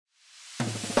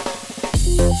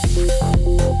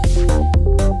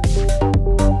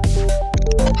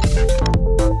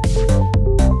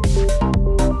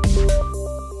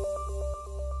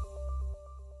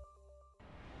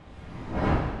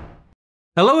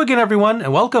Hello again everyone,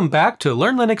 and welcome back to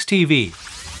Learn Linux TV.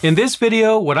 In this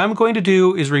video, what I'm going to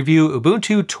do is review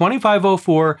Ubuntu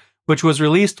 25.04, which was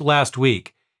released last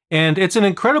week. And it's an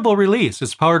incredible release.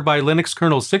 It's powered by Linux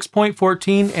Kernel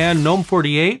 6.14 and GNOME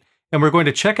 48, and we're going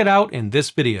to check it out in this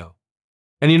video.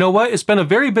 And you know what? It's been a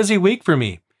very busy week for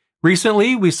me.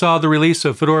 Recently, we saw the release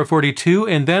of Fedora 42,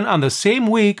 and then on the same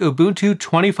week, Ubuntu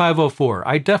 25.04.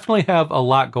 I definitely have a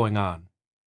lot going on.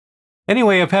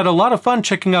 Anyway, I've had a lot of fun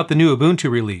checking out the new Ubuntu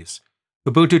release.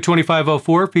 Ubuntu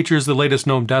 25.04 features the latest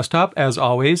GNOME desktop, as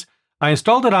always. I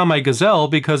installed it on my Gazelle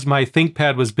because my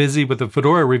ThinkPad was busy with the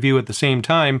Fedora review at the same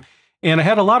time, and I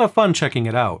had a lot of fun checking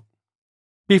it out.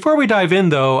 Before we dive in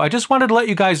though, I just wanted to let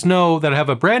you guys know that I have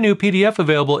a brand new PDF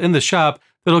available in the shop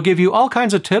that'll give you all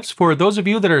kinds of tips for those of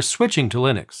you that are switching to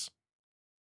Linux.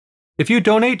 If you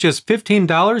donate just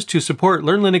 $15 to support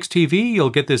Learn Linux TV, you'll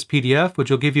get this PDF, which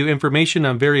will give you information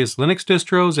on various Linux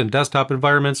distros and desktop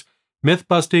environments, myth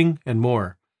busting, and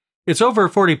more. It's over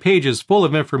 40 pages full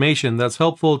of information that's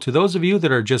helpful to those of you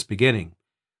that are just beginning.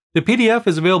 The PDF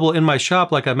is available in my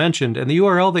shop like I mentioned, and the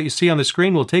URL that you see on the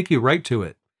screen will take you right to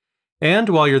it. And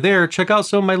while you're there, check out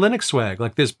some of my Linux swag,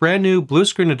 like this brand new Blue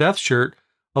Screen of Death shirt,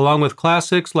 along with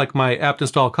classics like my apt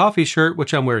install coffee shirt,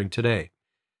 which I'm wearing today.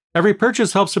 Every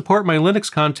purchase helps support my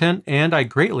Linux content, and I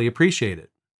greatly appreciate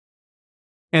it.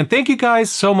 And thank you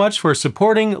guys so much for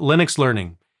supporting Linux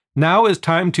learning. Now is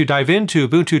time to dive into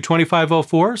Ubuntu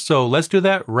 25.04, so let's do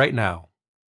that right now.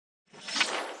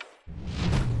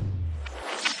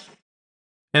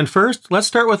 And first, let's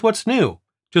start with what's new.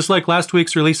 Just like last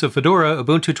week's release of Fedora,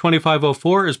 Ubuntu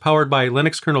 25.04 is powered by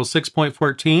Linux Kernel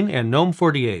 6.14 and GNOME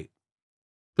 48.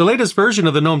 The latest version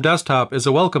of the GNOME desktop is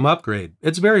a welcome upgrade.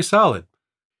 It's very solid.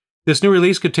 This new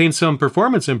release contains some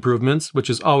performance improvements, which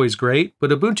is always great,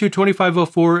 but Ubuntu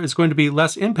 25.04 is going to be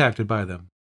less impacted by them.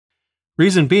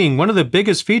 Reason being, one of the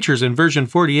biggest features in version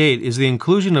 48 is the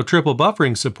inclusion of triple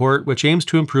buffering support, which aims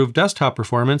to improve desktop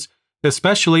performance,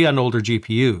 especially on older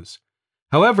GPUs.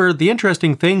 However, the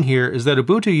interesting thing here is that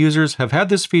Ubuntu users have had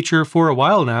this feature for a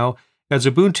while now, as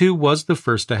Ubuntu was the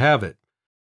first to have it.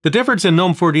 The difference in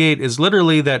GNOME 48 is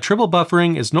literally that triple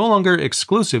buffering is no longer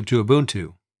exclusive to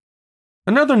Ubuntu.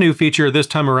 Another new feature this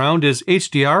time around is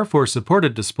HDR for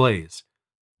supported displays.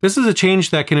 This is a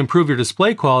change that can improve your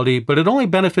display quality, but it only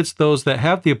benefits those that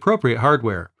have the appropriate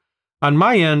hardware. On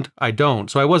my end, I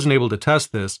don't, so I wasn't able to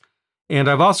test this, and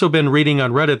I've also been reading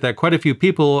on Reddit that quite a few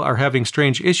people are having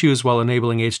strange issues while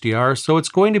enabling HDR, so it's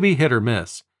going to be hit or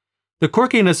miss. The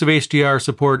quirkiness of HDR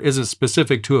support isn't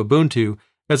specific to Ubuntu,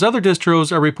 as other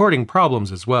distros are reporting problems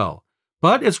as well.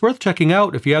 But it's worth checking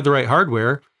out if you have the right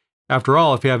hardware. After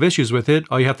all, if you have issues with it,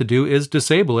 all you have to do is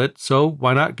disable it, so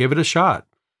why not give it a shot?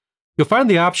 You'll find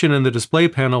the option in the display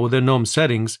panel within GNOME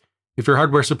settings. If your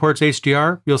hardware supports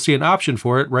HDR, you'll see an option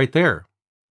for it right there.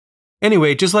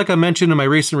 Anyway, just like I mentioned in my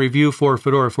recent review for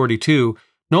Fedora 42,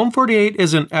 GNOME 48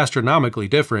 isn't astronomically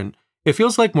different. It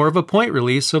feels like more of a point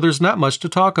release, so there's not much to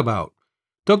talk about.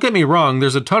 Don't get me wrong,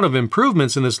 there's a ton of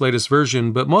improvements in this latest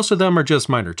version, but most of them are just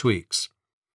minor tweaks.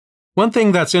 One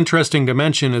thing that's interesting to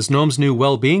mention is GNOME's new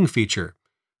Wellbeing feature.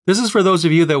 This is for those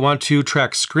of you that want to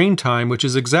track screen time, which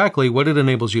is exactly what it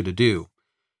enables you to do.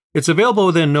 It's available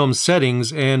within GNOME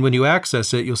settings, and when you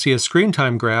access it, you'll see a screen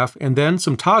time graph and then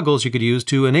some toggles you could use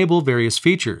to enable various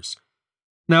features.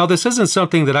 Now, this isn't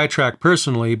something that I track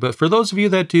personally, but for those of you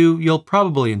that do, you'll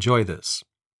probably enjoy this.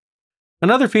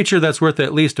 Another feature that's worth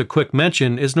at least a quick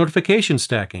mention is notification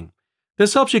stacking.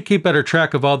 This helps you keep better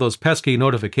track of all those pesky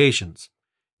notifications.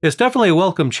 It's definitely a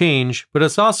welcome change, but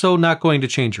it's also not going to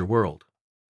change your world.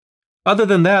 Other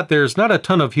than that, there's not a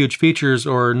ton of huge features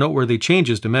or noteworthy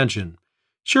changes to mention.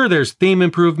 Sure, there's theme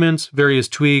improvements, various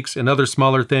tweaks, and other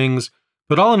smaller things,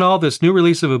 but all in all, this new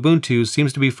release of Ubuntu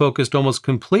seems to be focused almost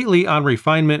completely on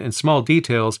refinement and small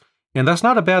details, and that's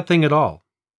not a bad thing at all.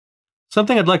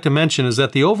 Something I'd like to mention is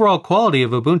that the overall quality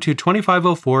of Ubuntu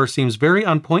 25.04 seems very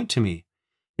on point to me.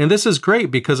 And this is great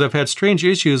because I've had strange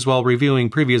issues while reviewing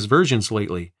previous versions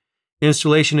lately.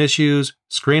 Installation issues,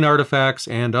 screen artifacts,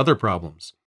 and other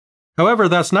problems. However,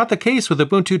 that's not the case with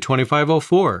Ubuntu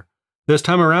 25.04. This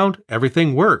time around,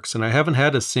 everything works and I haven't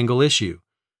had a single issue.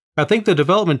 I think the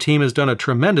development team has done a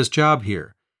tremendous job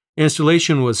here.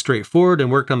 Installation was straightforward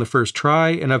and worked on the first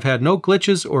try, and I've had no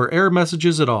glitches or error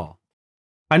messages at all.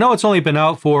 I know it's only been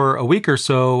out for a week or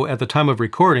so at the time of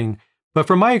recording, but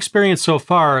from my experience so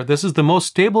far, this is the most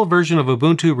stable version of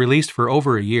Ubuntu released for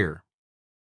over a year.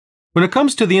 When it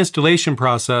comes to the installation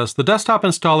process, the desktop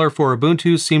installer for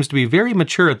Ubuntu seems to be very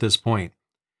mature at this point.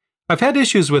 I've had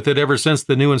issues with it ever since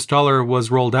the new installer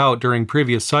was rolled out during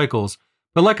previous cycles,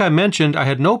 but like I mentioned, I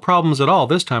had no problems at all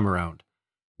this time around.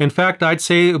 In fact, I'd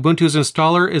say Ubuntu's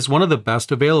installer is one of the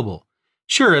best available.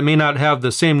 Sure, it may not have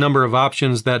the same number of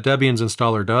options that Debian's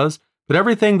installer does, but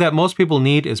everything that most people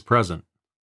need is present.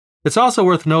 It's also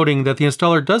worth noting that the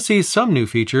installer does see some new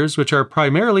features which are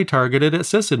primarily targeted at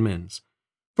sysadmins.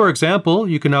 For example,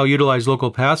 you can now utilize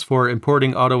local paths for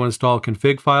importing auto-install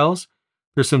config files.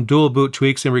 There's some dual boot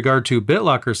tweaks in regard to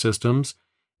BitLocker systems,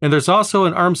 and there's also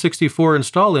an ARM64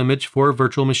 install image for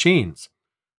virtual machines.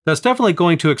 That's definitely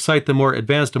going to excite the more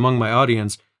advanced among my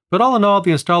audience, but all in all,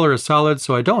 the installer is solid,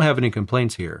 so I don't have any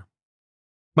complaints here.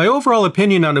 My overall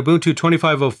opinion on Ubuntu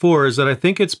 25.04 is that I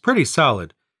think it's pretty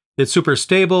solid. It's super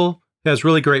stable, has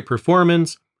really great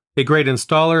performance, a great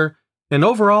installer, and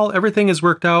overall, everything has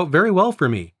worked out very well for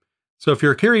me. So if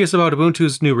you're curious about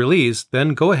Ubuntu's new release,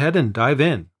 then go ahead and dive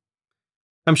in.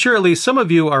 I'm sure at least some of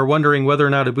you are wondering whether or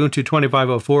not Ubuntu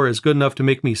 25.04 is good enough to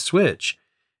make me switch.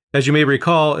 As you may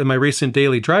recall, in my recent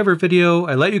daily driver video,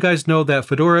 I let you guys know that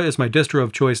Fedora is my distro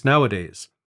of choice nowadays.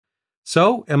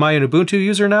 So, am I an Ubuntu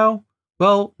user now?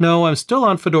 Well, no, I'm still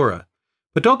on Fedora.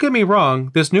 But don't get me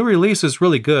wrong, this new release is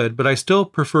really good, but I still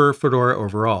prefer Fedora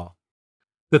overall.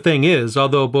 The thing is,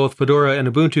 although both Fedora and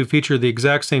Ubuntu feature the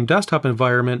exact same desktop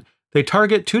environment, they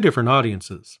target two different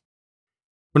audiences.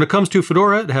 When it comes to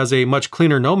Fedora, it has a much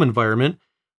cleaner GNOME environment.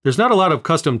 There's not a lot of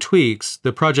custom tweaks.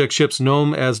 The project ships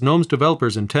GNOME as GNOME's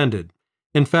developers intended.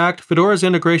 In fact, Fedora's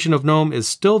integration of GNOME is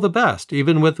still the best,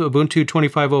 even with Ubuntu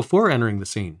 25.04 entering the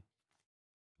scene.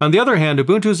 On the other hand,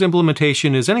 Ubuntu's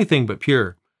implementation is anything but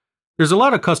pure. There's a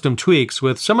lot of custom tweaks,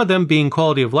 with some of them being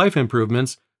quality of life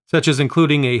improvements, such as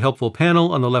including a helpful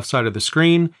panel on the left side of the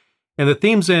screen, and the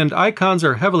themes and icons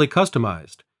are heavily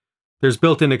customized. There's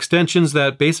built-in extensions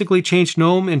that basically change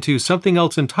GNOME into something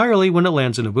else entirely when it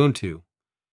lands in Ubuntu.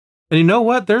 And you know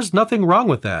what? There's nothing wrong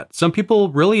with that. Some people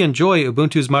really enjoy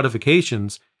Ubuntu's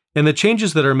modifications, and the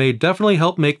changes that are made definitely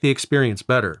help make the experience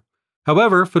better.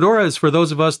 However, Fedora is for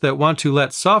those of us that want to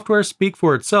let software speak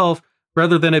for itself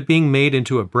rather than it being made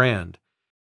into a brand.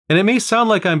 And it may sound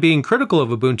like I'm being critical of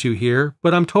Ubuntu here,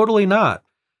 but I'm totally not.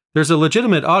 There's a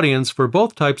legitimate audience for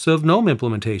both types of GNOME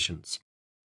implementations.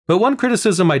 But one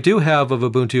criticism I do have of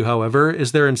Ubuntu, however,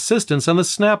 is their insistence on the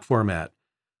snap format.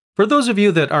 For those of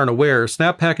you that aren't aware,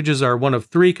 snap packages are one of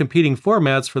three competing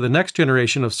formats for the next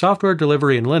generation of software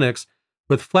delivery in Linux,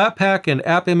 with Flatpak and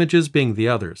app images being the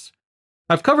others.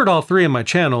 I've covered all three on my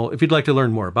channel if you'd like to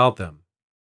learn more about them.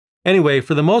 Anyway,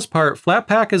 for the most part,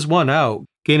 Flatpak has won out,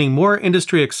 gaining more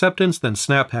industry acceptance than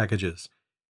snap packages.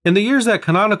 In the years that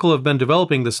Canonical have been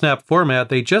developing the snap format,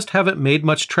 they just haven't made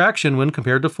much traction when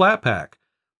compared to Flatpak.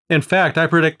 In fact, I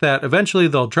predict that eventually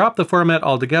they'll drop the format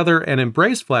altogether and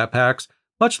embrace Flatpaks,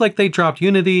 much like they dropped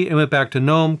Unity and went back to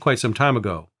GNOME quite some time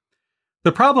ago.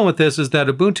 The problem with this is that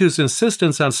Ubuntu's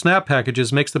insistence on snap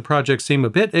packages makes the project seem a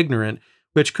bit ignorant,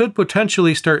 which could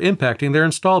potentially start impacting their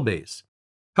install base.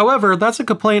 However, that's a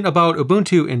complaint about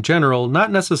Ubuntu in general,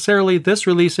 not necessarily this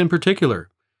release in particular.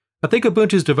 I think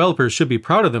Ubuntu's developers should be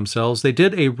proud of themselves. They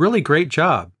did a really great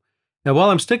job. And while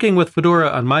I'm sticking with Fedora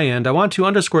on my end, I want to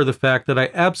underscore the fact that I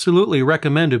absolutely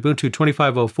recommend Ubuntu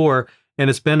 25.04, and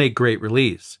it's been a great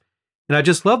release. And I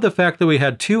just love the fact that we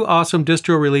had two awesome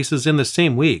distro releases in the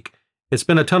same week. It's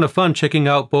been a ton of fun checking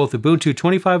out both Ubuntu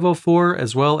 25.04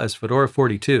 as well as Fedora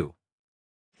 42.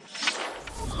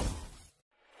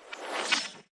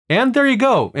 And there you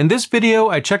go. In this video,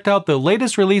 I checked out the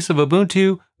latest release of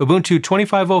Ubuntu, Ubuntu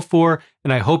 25.04,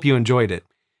 and I hope you enjoyed it.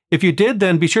 If you did,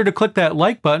 then be sure to click that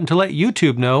like button to let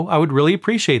YouTube know. I would really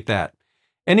appreciate that.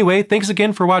 Anyway, thanks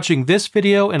again for watching this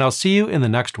video, and I'll see you in the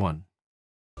next one.